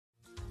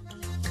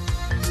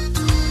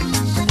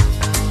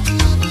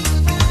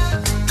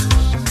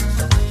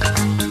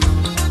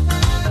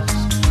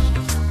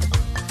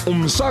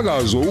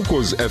Umsakazo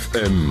Ukhozi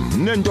FM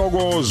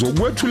nentokozo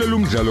kwethulela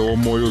umdlalo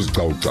womoya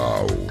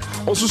ozicawucawu.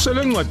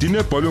 Osusele encwadini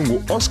ebhalwe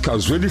nguOscar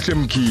Zwelihle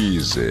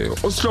Mkhize,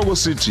 osihloko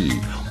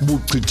sithi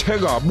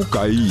Buchitheka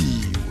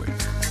Bugayiwe.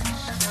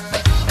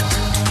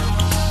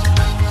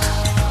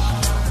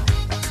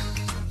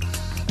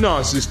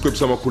 Nasi isiqephu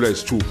samakhulu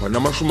ayisithupha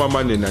namashumi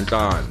amane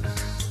nanhlanu.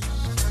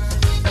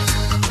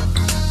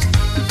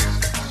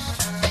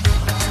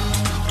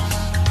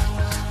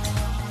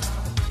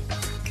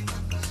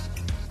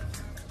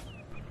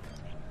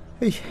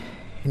 Hey,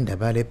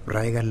 indaba le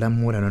brayika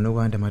lamula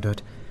nonokwanda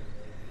madoda.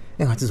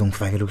 Engathi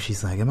izongifakela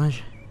ukushisa ke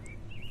manje.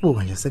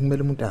 Buka nje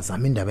sekumele umuntu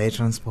azame indaba ye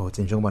transport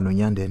njengoba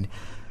noNyandeni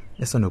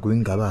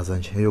esonokuyingabaza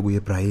nje yokuya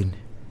eBrayini.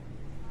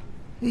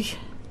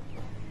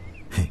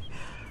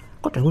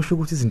 Kodwa kusho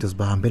ukuthi izinto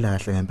zibahambela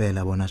kahle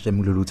ngempela bona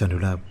shemululu uthando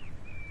labo.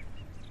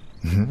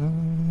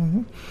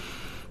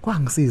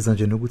 Kwangisiza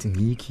nje nokuthi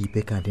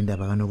ngiyikhiphe kanti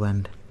indaba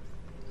kaNokwanda.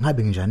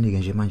 Ngabe nginjani ke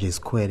nje manje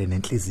isikhwele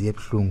nenhliziyo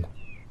ebhlungu.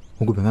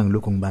 Ukube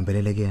ngangilokho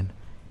ngibambelele kuyena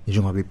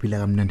njengoba ephila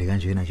kamnandi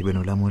kanjena nje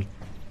benolamula.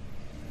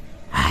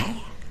 Hayi.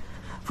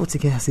 Futhi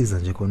ke yasiza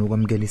nje khona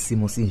ukwamkela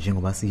isimo sinje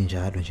ngoba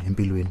sinjalo nje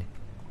empilweni.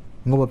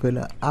 Ngoba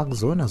phela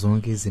akuzona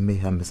zonke izimo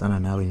ezihambisana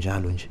nawe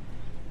njalo nje.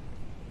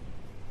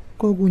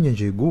 Kokunye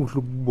nje kuhle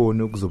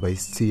ukubona ukuzoba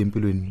isithiyo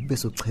empilweni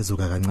bese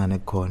uchezuka kancane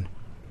kukhona.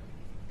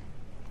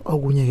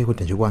 Okunye ke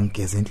kodwa nje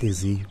kwangigeza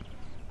inhliziyo.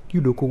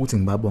 Yilokho ukuthi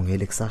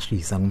ngibabongele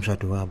kusashisa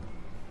ngomshado wabo.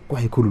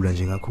 Kwayikhulula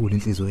nje kakhulu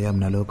inhliziyo yami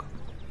nalokho.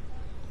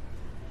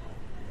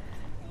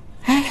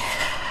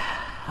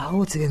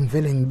 Awuthi ke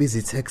ngivele ngibiza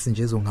itaxi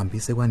nje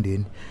ezongihambisa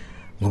ekwandeni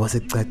ngoba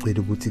sekucacile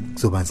ukuthi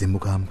kuzoba nzima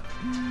ukuhamba.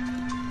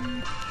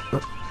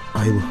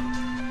 Hayibo.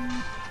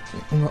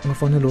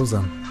 Ungafanele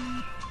uzama.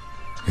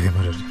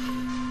 Madod.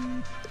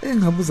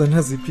 Engabuza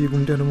naziphi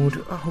umntana umuntu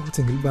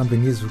ukuthi ngilibambe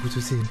ngizwe ukuthi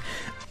uthini.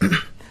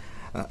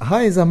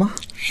 Hi Zama.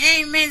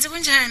 Hey menze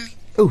kunjani?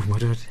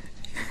 Madod.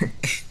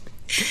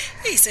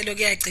 Iselo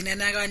kuyagcina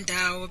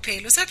nakandawo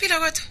phela. Usaphila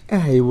kodwa?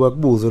 Hayi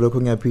wakubuza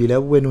lokho ngiyaphila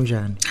wena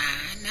unjani?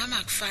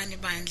 Nama kufani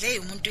bandle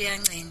umuntu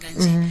uyancenga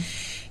nje.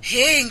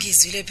 Hey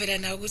ngizwile phela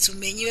na ukuthi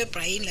umenyiwe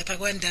eBrayini lapha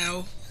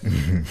kwandawo.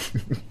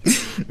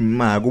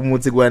 Ma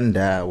kumuthi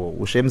kwandawo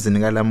ushemzini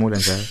kalamula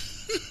njalo.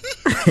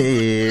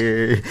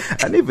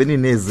 Anive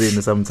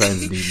ninezini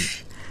sometimes lini.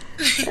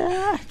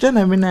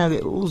 Jana mina ke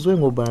uzwe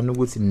ngobani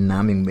ukuthi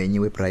nami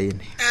ngimenyiwe eBrayini?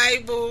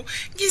 Hayibo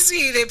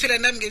ngizwile phela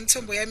nami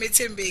ngemthombo yami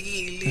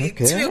ethembekile.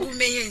 Kuthiwe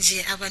kumenye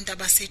nje abantu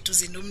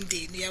abaseduze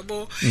nomndeni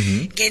yabo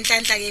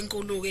ngenhlanhla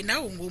kenkuluke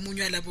nawo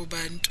ngomunye walabo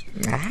bantu.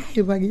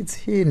 Hayi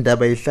bakithi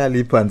indaba ihlala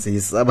iphansi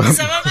isaba.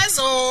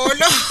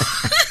 Sabamazolo.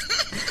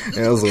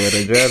 Yazona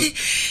njalo.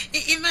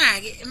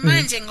 Imake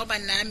manje ngoba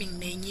nami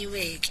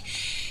ngimenyiweke.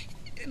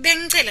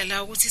 Bengicela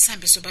la ukuthi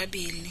sihambe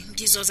sobabili.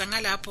 Ngizoza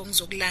ngalapho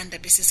ngizokulanda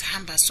bese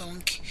sihamba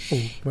sonke.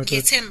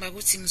 Ngiyethemba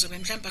ukuthi ngizobe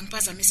mhlawumbe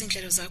ngiphazamise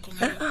inhlelo zakho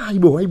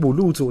ngalo. Hayibo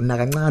lutho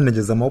nakancane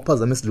nje zama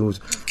uphazamise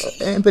lutho.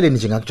 Empeleni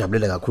nje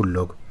ngakujabulela kakhulu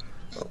lokho.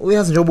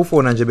 Uyazi nje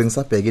ubufona nje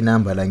bengisabheka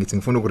inamba la ngithi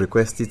ngifuna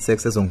ukurequest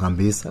itext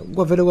ezongihambisa.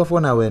 Kwavele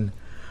kwafona wena.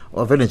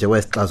 Wavele nje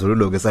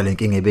wesixazululo ke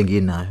salenkinga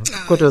ebenginayo.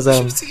 Kodwa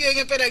zama. Futhi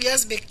ke phela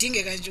kuyazi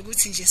bekudingeka nje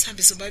ukuthi nje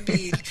sihambe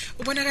sobabili.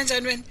 Ubona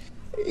kanjani wena?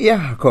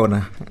 Yeah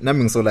khona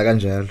nami ngisola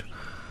kanjalo.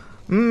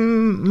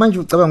 Manje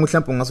ucabanga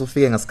mhlawumbe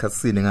ungasufike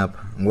ngasikhatsini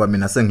ngapha ngoba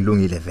mina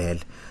sengilungile vele.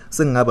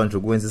 Sengingaba nje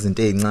ukwenza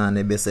izinto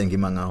ezincane bese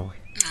ngima ngawe.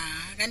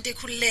 Kanti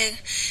ekhululeka.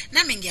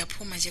 Nami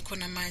ngiyaphuma nje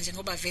khona manje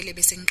ngoba vele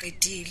bese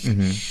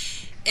ngiqedile.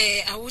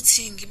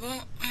 Awuthi ngibo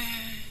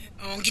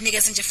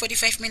nginikeze nje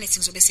 45 minutes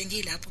ngizobe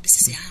sengilapho bese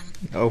sihamba.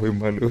 Awu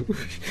imali.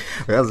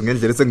 Uyazi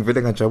ngendlela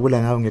sengivele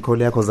ngajabula ngawe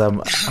ngekhole yakho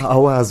Zama.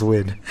 Awazi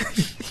wena.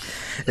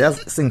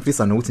 Yazi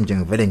sengifisa nokuthi nje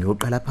ngivele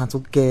ngiyoqala phansi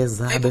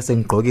ukugeza bese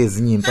ngigqoke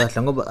ezinye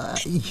impahla ngoba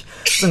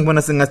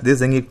sengibona sengathi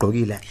lezi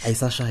engigqokile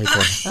ayisashayi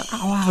khona.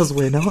 Awazi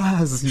wena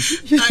wazi.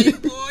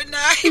 Ayibona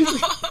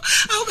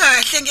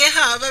awukahle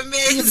ngehaba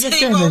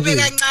menze ngobe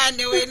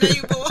kancane wena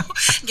yibo.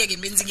 Ngeke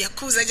menzi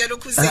ngiyakhuza njalo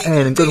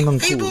khuzeni. Ngicela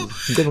ungangikhuzi.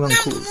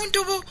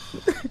 Umuntu bo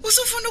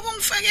usufuna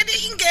ukungifakela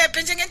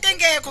ingephe njengento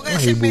engekho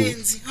kahle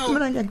menzi.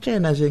 Mina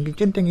ngiyakutshena nje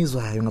ngitshente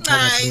engizwayo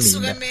ngaphakathi mina.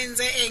 Isuka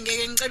menze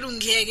ngeke ngicela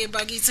ungiyeke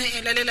bakithi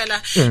lalela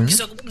la.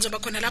 Ngizoba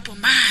khona lapho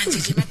manje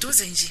nje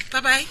maduze nje.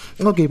 Bye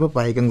bye. Okay bye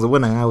bye ke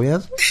ngizobona ngawe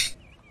yazi.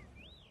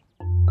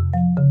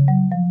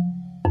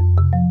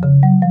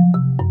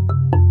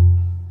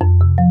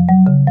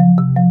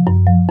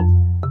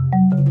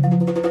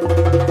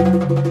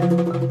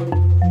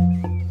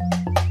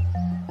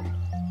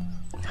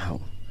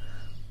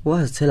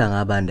 Wazithela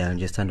ngabandayo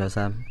nje sithandwa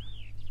sami.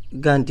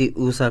 Kanti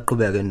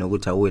usaqhubeka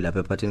nokuthi awuyi lapha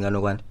ephathini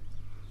kaNokwanda.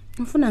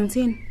 Ngifuna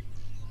ngithini?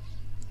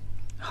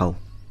 Hawu.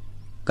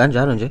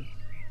 Kanjalo nje?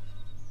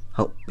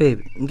 Hawu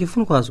babe,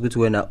 ngifuna ukwazi ukuthi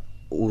wena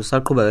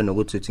usaqhubeka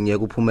nokuthi uthi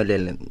ngeke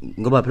uphumelele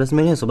ngoba phela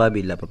simenye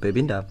sobabili lapha babe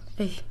indaba.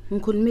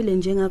 Ngikhulumile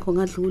nje ngakho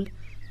ngadlula.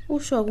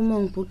 Usho kuma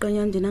ngibhuqa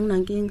nyandeni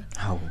anginankinga.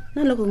 Hawu.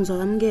 Nalokho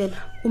ngizokamkela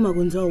uma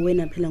kwenziwa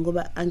wena phela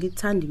ngoba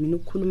angikuthandi mina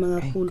ukukhuluma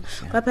kakhulu.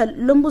 Lapha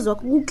lo mbuzo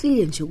wakho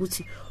ukliye nje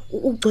ukuthi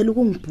ugcwele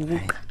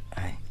ukungibhuqa.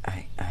 Ay.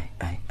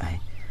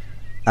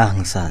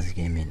 Angisazi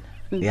ke mina.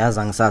 Uyazi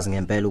angisazi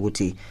ngempela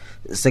ukuthi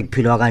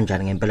sekuphilwa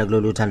kanjani ngempela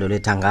kulolu uthando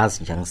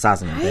lethangazi nje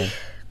angisazi ngempela.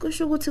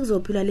 Kusho ukuthi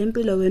kuzophila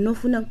lempilo wena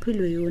ofuna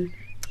kuphilwe yona.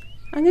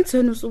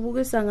 Angitheni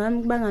usubukisa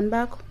ngami kubangani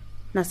bakho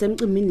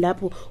nasemcimbini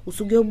lapho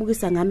usuke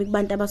uyobukisa ngami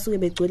kubantu abasuke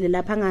begcwele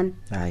lapha ngani.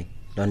 Hayi,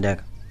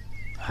 Londeka.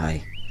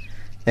 Hayi.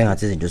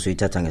 Engathi izinto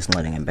usuyithatha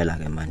ngesinxele ngempela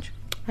ke manje.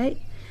 Hayi.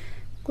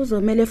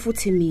 Kuzomela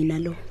futhi mina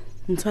lo.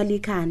 Ngithwala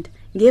ikhanda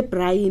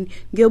ngeBrian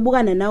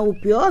ngiyobukana nawe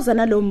ubhiyoza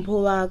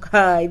nalompho wakho.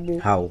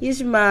 Hayibo.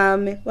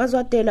 Ishimame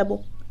wazwadela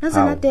bo.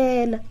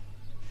 Nasanadela.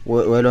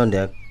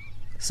 Welondeka.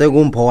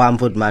 Sekumpho wami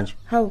futhi manje.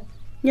 Hawu.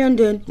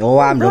 Nyandeni.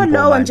 Owami lo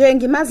Lo nje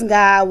ngimazi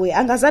ngawe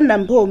angazani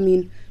nampho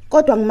mina.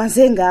 Kodwa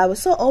ngimaze ngawe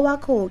so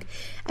owakho ke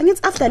angithi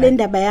after le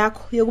ndaba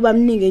yakho yokuba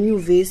mningi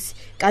enyuvesi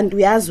kanti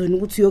uyazi wena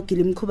ukuthi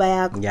uyogila imkhuba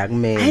yakho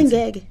ngiyakumenza hayi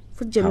ngeke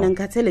futhi nje mina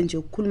ngikhathele nje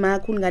ukukhuluma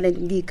kakhulu ngale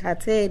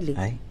ngikhathele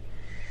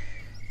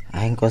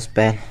hayi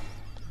Nkosipela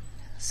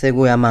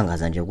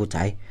sekuyamangaza nje ukuthi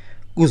hayi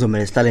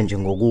kuzomela sihlale nje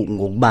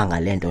ngokubanga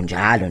lento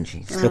njalo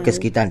nje silokho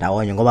sikita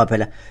ndawonye ngoba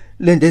phela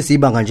lento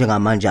esibanga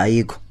njengamanje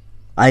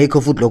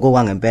ayikho futhi lokho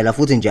kwangempela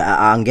futhi nje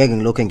angeke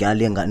ngilokho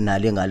ngiyalenga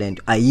nalenga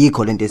lento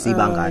ayikho lento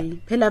esibangayo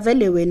phela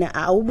vele wena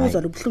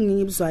awubuzwa lobuhlungu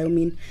ngibuzwayo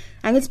mina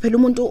angithi phela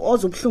umuntu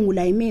ozobhlungu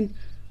la yimini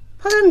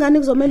phaka ngani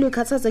kuzomela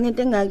ukhathaze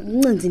ngento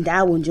engancinzi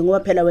indawo nje ngoba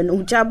phela wena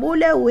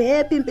ujabule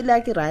uhappy impilo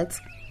yakhe right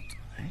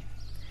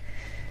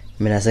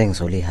mina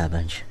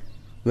sengisolihaba nje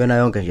wena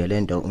yonke nje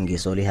lento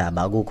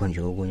ngisolihaba akukho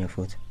nje okunye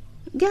futhi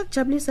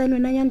ngiyakujabulisa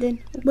wena Nyandeni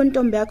ukubona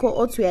intombi yakho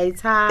othi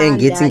uyayithanda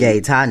engithi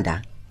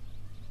ngiyayithanda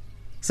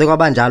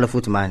sekwabanjalo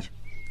futhi manje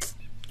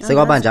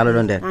sekwabanjalo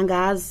Londeka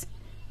angazi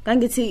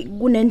kangithi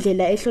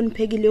kunendlela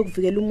ehloniphekile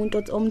yokuvikela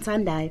umuntu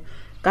omthandayo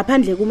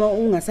ngaphandle kuma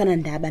ungasana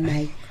ndaba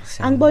naye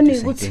angiboni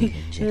ukuthi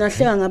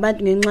ngingahleka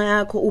ngabantu ngenxa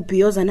yakho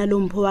ubhiyoza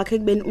nalompho wakhe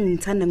kubeni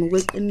ungithanda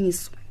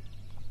ngokweqiniso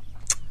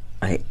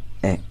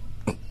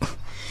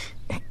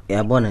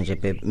yabona nje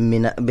babe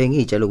mina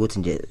bengitshela ukuthi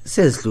nje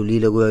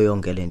sesidlulile kuyo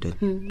yonke lento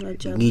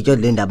ngitsho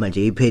le ndaba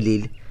nje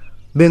iphelile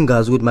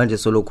bengazi ukuthi manje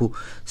solokhu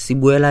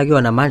sibuyela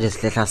kuyona manje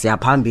sihlehla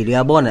siyaphambili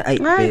uyabona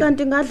hayi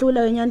kanti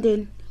ngadlula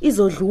wenyandeni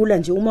izodlula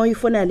nje uma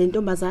uyifona le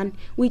ntombazane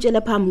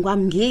uyitshela phambi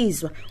kwami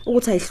ngizwa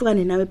ukuthi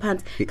ayihlukane nawe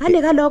phansi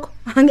ngale kalokho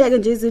angeke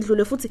nje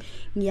izidlule futhi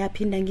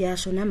ngiyaphinda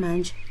ngiyasho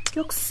namanje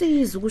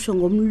kuyokusiza ukusho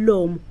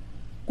ngomlomo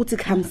ukuthi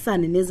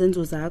khamisane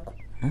nezenzo zakho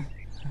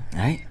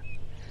hayi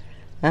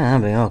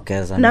ahambe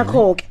ngogeza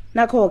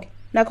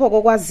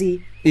nakho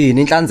kwazi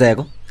ini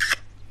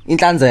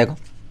inhlanzeko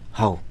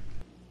hawu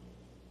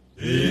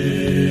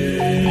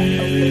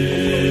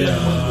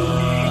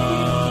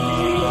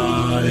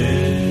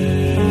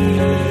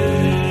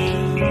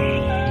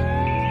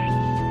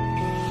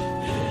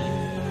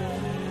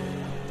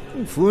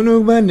Ufuna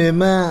ukuba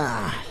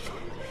nemali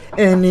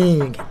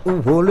eningi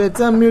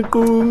uholetha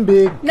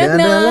miqumbi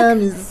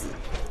kanalami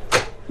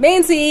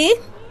Menzi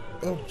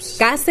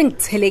gase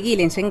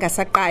ngithelekile nje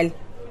ngingasaqali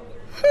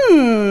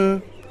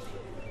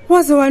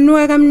waze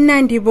wanuka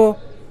kamnandi bo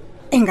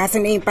engase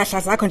nezimpahla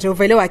zakho nje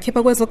uvele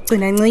wakhipha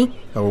kwezokugcina nci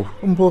awu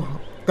umpho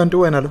kanti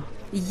wena lo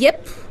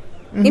yep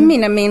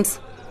imina Menzi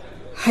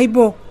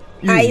hayibo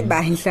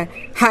ayibandla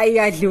hayi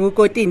adliwa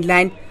ukotini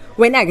lana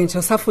wena ke nje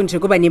usafuna nje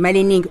kuba nemali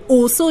eningi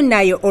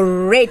usunayo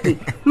already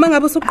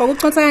mangabe usugqoka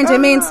uconsa kanje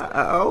Menzi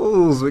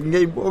awuzwe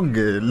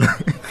ngiyibongela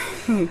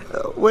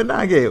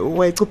wena ke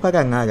wayicupha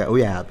kangaka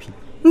uyapi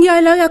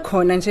ngiyala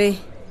khona nje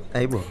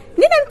ayibo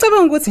nina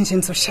ngicabanga ukuthi nje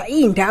nizoshaya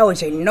indawo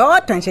nje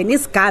nodwa nje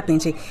nisigabe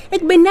nje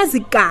ekubeni nazi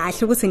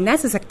kahle ukuthi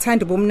nasi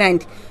sakuthanda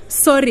bomnandi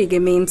sorry ke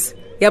Menzi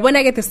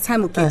yabona ke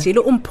sithamba ugejile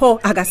umpho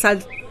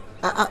akasali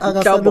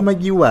akasali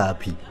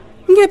makiwapi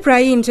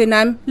ngeBrian nje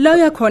nami la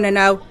uyakhona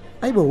nawe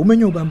ayibo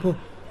umenyuba mpho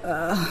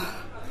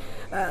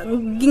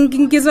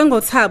ngizwe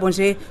ngothabo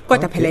nje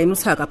kodwa phela yena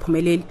uthaka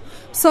aphumeleli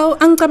so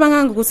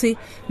angicabanga ukuthi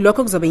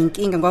lokho kuzobe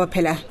inkinga ngoba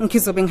phela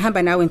ngizobe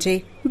ngihamba nawe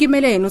nje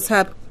ngimele yena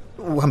uthabo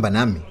uhamba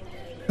nami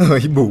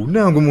hayibo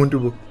nangu umuntu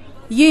bo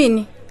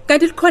yini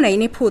kanti likhona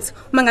yini iphutha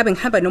uma ngabe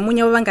ngihamba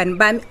nomunye wabangani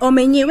bami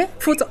omenyiwe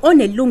futhi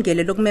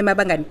onelungelo lokumema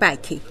abangani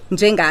bakhe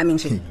njengami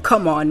nje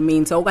come on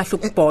Menzi awukahle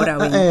ukubhora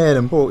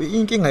wena mpho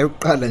inkinga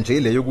yokuqala nje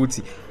ile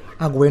yokuthi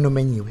akuwena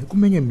omenyiwe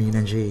kumenywe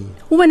mina nje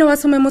ubona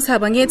wathi umema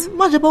uthaba ngithi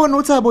manje bawona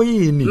uthabo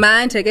yini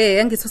manje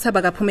ke angithi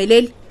uthaba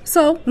kaphumeleli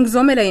so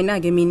ngizomela yena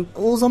ke mina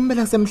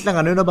uzommela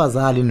semhlanganweni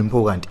wabazali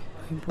nimpho kanti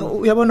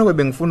uyabona kwe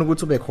bengifuna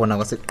ukuthi ube khona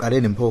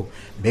kwasekuqaleni mpho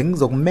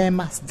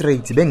bengizokumema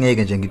straight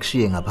bengeke nje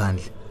ngikushiye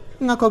ngaphandle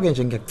ngakho ke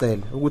nje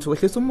ngiyacela ukuthi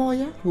wehlise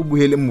umoya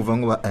ubuyele emuva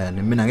ngoba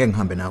mina ngeke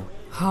ngihambe nawe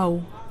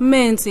hawu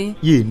Menzi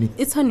yini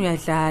ithani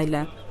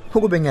uyadlala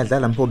ukube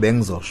ngiyadlala mpho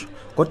bengizosho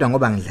kodwa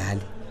ngoba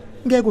ngidlali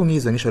ngeke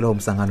ungizwe ngisho lo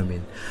msangano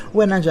mina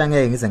wena nje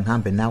angeke ngize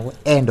ngihambe nawe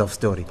end of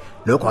story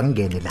lokho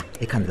angingene la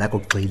ekhanda lakho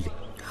kugxile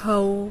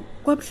hawu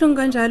kwabhlungu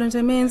kanjalo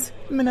nje Menzi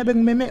mina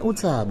bengimeme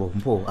uthabo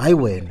mpho hayi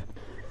wena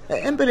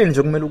empeleni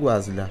nje kumele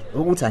ukwazi la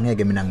ukuthi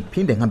angeke mina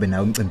ngiphinde ngihambe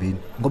nawe emcimbini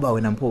ngoba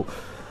wena mpho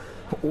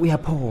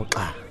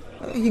uyaphoxa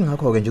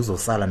Ingakho ke nje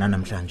uzosala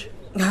namhlanje.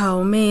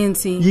 Hawu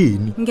menzi.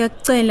 Yini?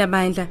 Ngiyakucela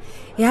bandla.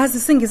 Yazi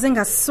singize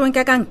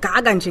ngasonke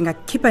kangaka nje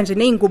ngakhipha nje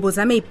nezingubo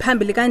zami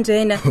eziphambili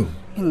kanjena.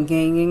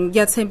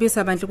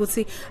 Ngiyathembisa bandla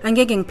ukuthi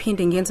angeke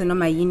ngiphinde ngiyenze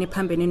noma yini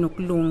ephambene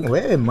nokulunga.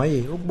 We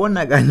maye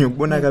ukubona kanye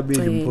ukubona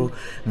kabili mpho.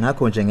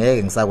 Ngakho nje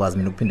ngeke ngisakwazi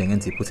mina ukuphinde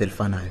ngenze iphutha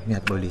elifanayo.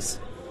 Ngiyaxolisa.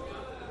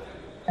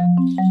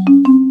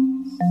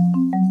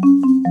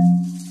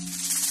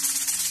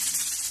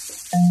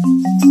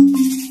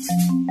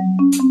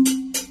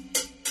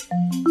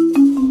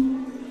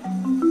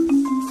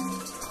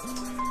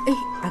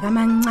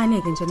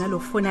 Akamancane ke nje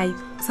nalofonayo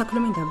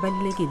usakhuluma indaba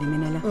ebalekile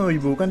mina la.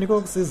 Oyibo kanti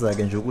kokusiza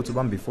ke nje ukuthi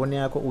ubambe ifoni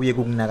yakho uye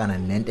kukunakana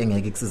nento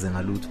engeke ikusize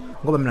ngalutho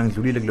ngoba mina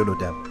ngidlulile kulelo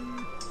daba.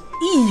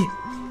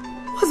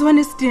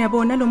 Uzwana isidina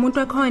bona lo muntu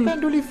wakhona.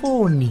 Pendula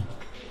ifoni.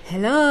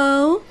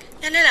 Hello.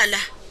 Yalela la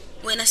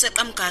wena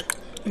seqamgaqo.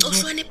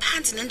 Uhlwane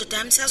phansi nendoda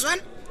yami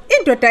siyazwana?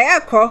 Indoda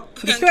yakho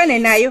ngihlwane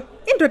nayo.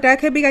 Indoda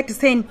yakhe ebikade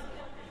seni.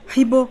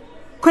 Hayibo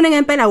khona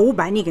ngempela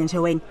ubani ke nje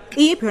wena?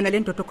 Iyiphi yona le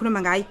ndoda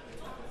okhuluma ngayo?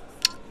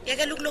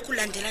 Yekela ukulokhu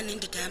ulandela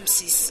nendoda yami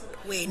sisi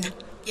wena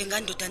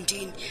yengandoda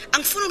ndini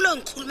angifuni ulo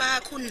ngikhuluma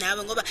kakhulu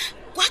nawe ngoba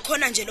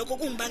kwakhona nje lokho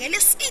kungibangela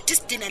isidi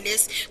sidina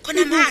lesi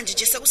khona manje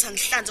nje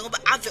sekusangihlanza ngoba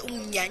ave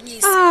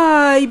unginyanyisa.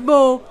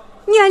 Hayibo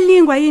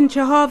ngiyalingwa yini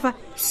Jehova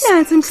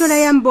nansi imhlola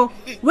yambo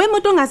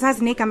wemuntu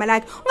ongazazi negama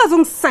lakhe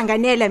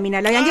ungazongisanganela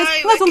mina la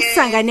yangithi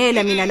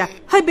ungazongisanganela mina la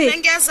hayibe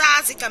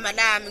ngiyazazi igama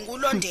lami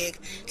ngulondeka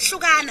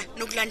hlukana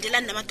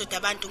nokulandelana namadoda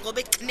abantu ngoba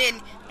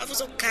egcineni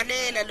afuze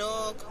ukukhalela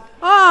lokho.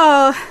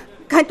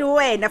 Kanti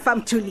wena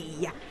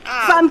famthuliya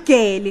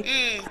famgeli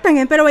kodwa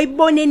ngempela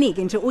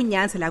wayibonenike nje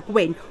unyansi la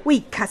kuwena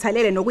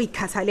uyikhathalele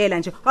nokuyikhathalela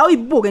nje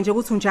awuyibuke nje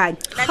ukuthi unjani.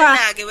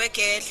 Lalela ke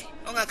wegele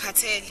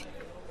ongakhathele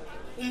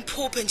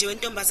umphuphe nje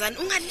wentombazana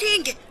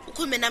ungalinge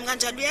ukhulume nami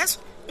kanjalo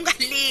uyezwa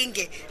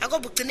ungalinge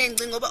akobe ugcine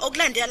ngcinga ngoba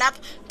okulandela lapho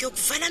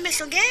ngiyokuvala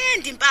amehlo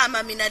ngende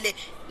impama mina le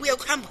uye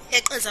ukuhamba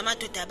eqeza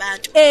amadoda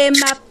abantu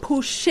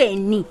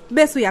emaphusheni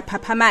bese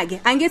uyaphaphama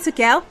ke angithi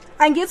girl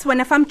angithi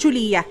wena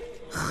famthuliya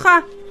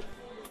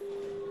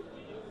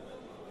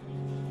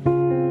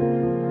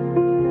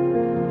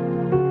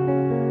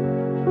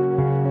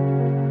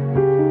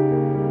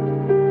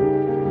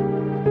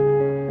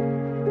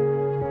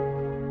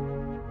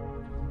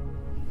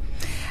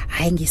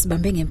hayi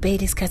ngisibambe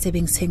ngempela isikhathi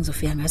ebengithe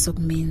ngizofika ngaso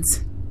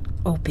kumenzi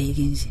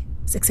obheke nje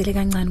sekusele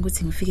kancane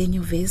ukuthi ngifike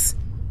enyuvesi.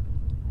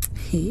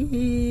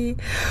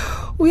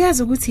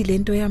 Uyazi ukuthi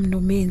lento yami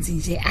nomenzi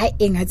nje hayi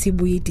engathi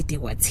ibuye idide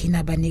kwathina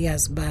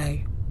abanikazi bayo.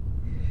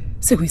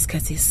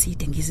 Sekuyisikhathi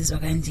eside ngizizwa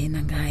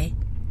kanjena ngaye.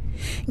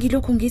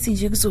 Ngilokhu ngithi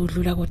nje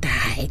kuzodlula kodwa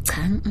hayi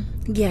cha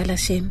ngiyala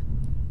shem.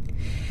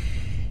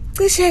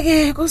 Cishe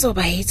ke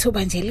kuzoba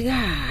yithuba nje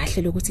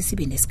likahle lokuthi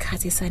sibe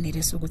nesikhathi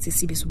esanele sokuthi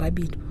sibe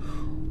sobabili.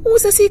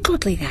 Uze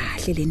sixoxe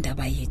kahle le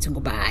ndaba yethu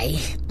ngoba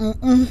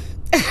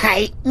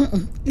hayi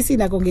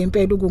isinako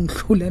ngempela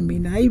ukungihlula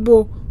mina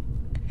hayibo.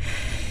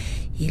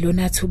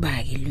 Yilona thuba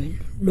ke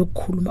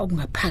lokukhuluma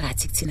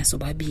okungaphakathi kuthina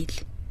sobabili.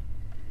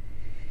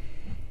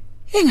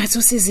 Engathi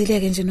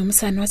usizileke nje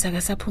nomsana wathi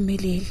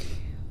akasaphumeleli.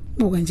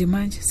 Buka nje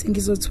manje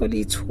sengizothola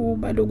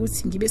ithuba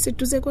lokuthi ngibe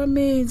seduze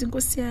kwamenzi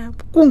inkosi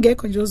yabo.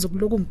 Kungekho nje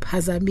ozokuloku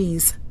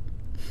ngiphazamisa.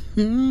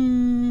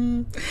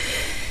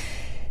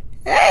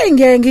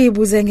 Ngeke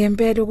ngiyibuze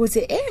ngempela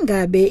ukuthi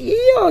engabe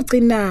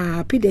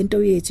iyogcina phi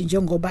lento yethu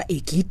njengoba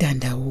egida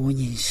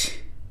ndawonye nje.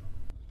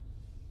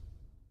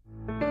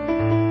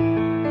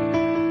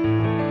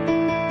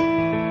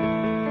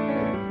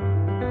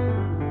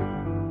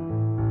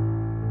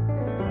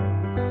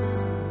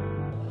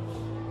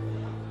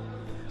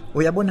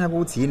 Uyabona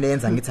ukuthi yini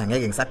yenza ngithi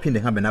angeke ngisaphinde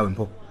ngihambe nawe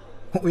mpho.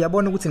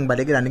 Uyabona ukuthi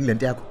ngibalekelani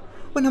kulento yakho.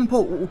 Wena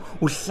mpho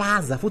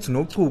uhlaza futhi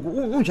nochuku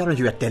unjalo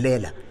nje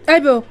uyadelela.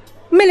 Ayibo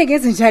kumele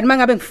ngenze njani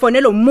mangabe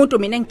ngifonela umuntu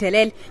mina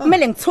engidelele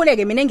kumele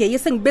ngithuleke mina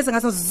engeyise ngibeze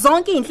ngaso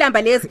zonke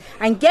inhlamba lezi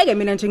angeke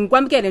mina nje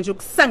ngikwamukele nje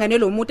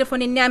ukusanganela umuntu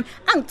efonini yami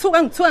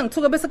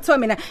angithuka bese kuthiwa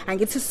mina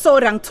angithi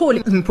sorry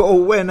angithuli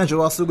mpho wena nje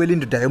wasukela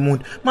indoda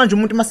yomuntu manje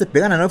umuntu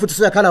masebhekana nawe futhi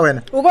usuyakhala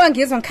wena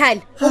ukongizwa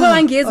ngikhali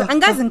ukongizwa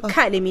angazi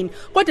ngikhale mina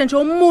kodwa nje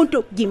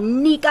umuntu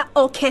ngimnika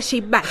okheshi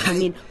ibakhe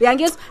mina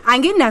uyangizwa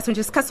anginaso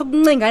nje isikhathi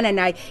sokuncengana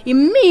naye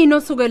imini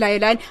osukelayo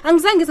lana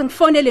angizange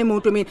ngifonele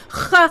umuntu mina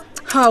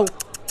hawu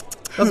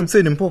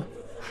Wasumseni mpho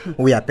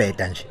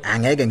uyabheda nje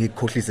angeke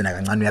ngikukhohlise na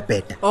kancane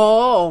uyabheda.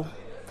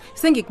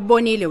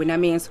 Sengikubonile wena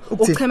menzo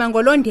uchema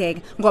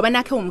ngolondeka ngoba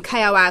nakhe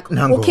umkhaya wakho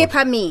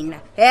ukhipha mina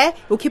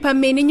ukhipha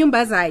mina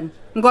inyumbazane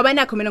ngoba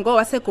nakho mina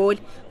ngowasegoli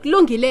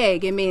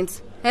kulungileke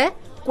menzo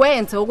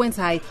kwenze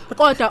okwenzayo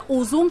kodwa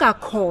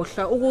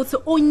uzungakhohlwa ukuthi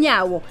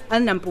unyawo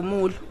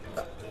alinampumulo.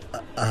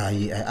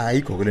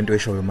 Ayikho ke lento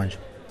eshoyo manje.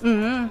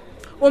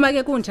 Uma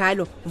ke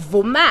kunjalo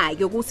vuma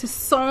ke ukuthi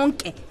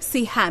sonke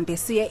sihambe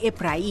siye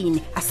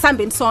eBrayini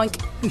asihambeni sonke.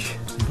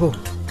 Mpho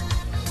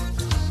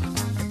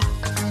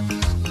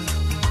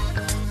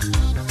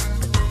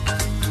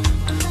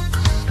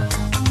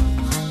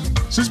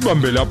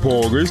Sisibambe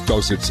lapho ke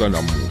isidawu sethu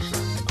sanamuhla.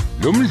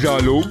 Lo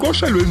mdlalo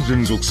uqoshelwe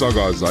endlini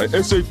zokusakaza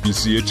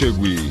eSABC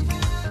eThekwini.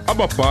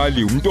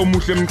 Ababhali umuntu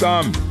omuhle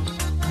emcambi,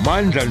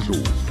 Mandla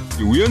Ndlovu,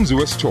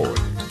 uyenziwe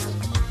Sithole.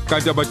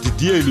 Kanti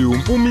abadidiyeli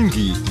uMpumi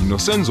Ngidi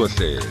noSenzo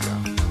Hlela,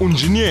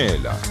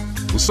 unjiniyela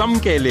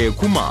uSamkele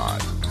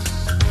Khumalo.